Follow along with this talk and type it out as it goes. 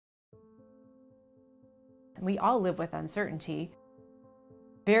We all live with uncertainty,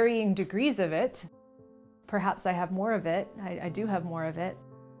 varying degrees of it. Perhaps I have more of it. I do have more of it.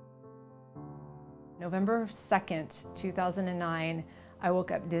 November 2nd, 2009, I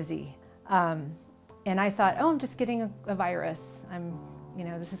woke up dizzy. And I thought, oh, I'm just getting a virus.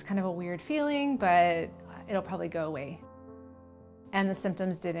 This is kind of a weird feeling, but it'll probably go away. And the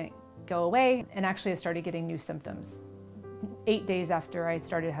symptoms didn't go away, and actually I started getting new symptoms. 8 days after I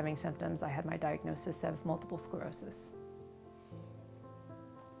started having symptoms, I had my diagnosis of multiple sclerosis.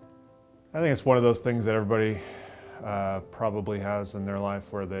 I think it's one of those things that everybody probably has in their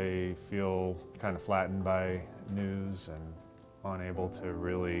life where they feel kind of flattened by news and unable to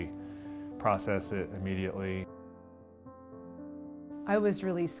really process it immediately. I was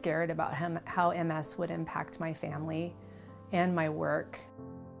really scared about how MS would impact my family and my work.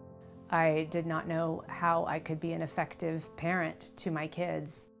 I did not know how I could be an effective parent to my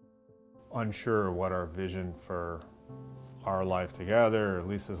kids. Unsure what our vision for our life together, or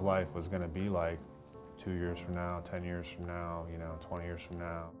Lisa's life, was going to be like 2 years from now, 10 years from now, 20 years from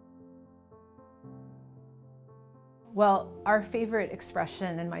now. Well, our favorite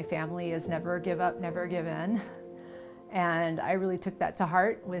expression in my family is never give up, never give in. And I really took that to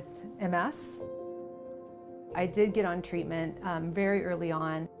heart with MS. I did get on treatment very early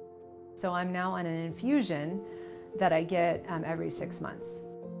on. So I'm now on an infusion that I get every 6 months.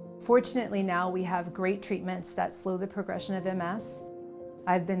 Fortunately now we have great treatments that slow the progression of MS.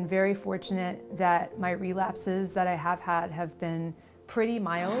 I've been very fortunate that my relapses that I have had have been pretty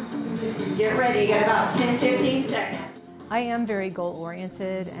mild. Get ready, you got about 10-15 seconds. I am very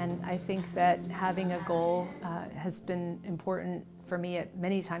goal-oriented, and I think that having a goal has been important for me at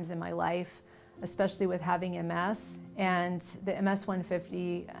many times in my life, especially with having MS. And the MS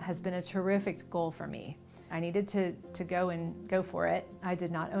 150 has been a terrific goal for me. I needed to go for it. I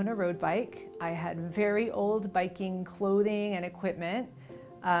did not own a road bike. I had very old biking clothing and equipment.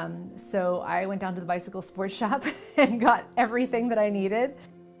 So I went down to the bicycle sports shop and got everything that I needed.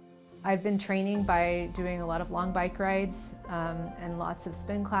 I've been training by doing a lot of long bike rides and lots of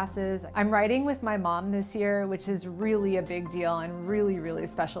spin classes. I'm riding with my mom this year, which is really a big deal and really, really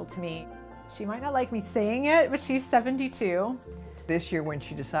special to me. She might not like me saying it, but she's 72. This year when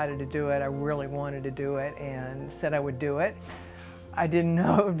she decided to do it, I really wanted to do it and said I would do it. I didn't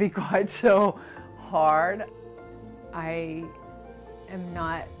know it would be quite so hard. I am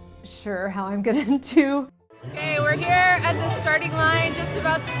not sure how I'm going to do. Okay, we're here at the starting line, just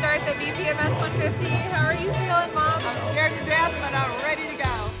about to start the VPMS 150. How are you feeling, Mom? I'm scared to death, but I'm ready to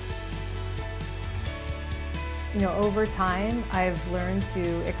go. Over time, I've learned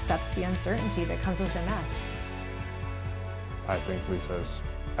to accept the uncertainty that comes with MS. I think Lisa's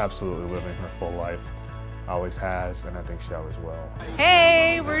absolutely living her full life, always has, and I think she always will.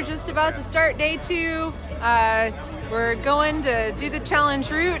 Hey, we're just about to start day 2. We're going to do the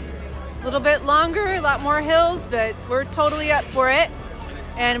challenge route. It's a little bit longer, a lot more hills, but we're totally up for it.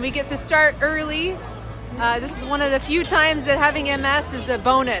 And we get to start early. This is one of the few times that having MS is a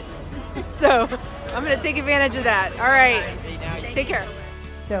bonus. So I'm going to take advantage of that. All right, take care.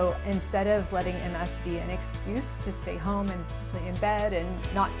 So instead of letting MS be an excuse to stay home and lay in bed and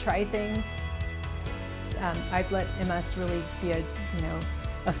not try things, I've let MS really be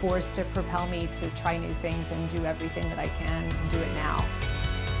a force to propel me to try new things and do everything that I can and do it now.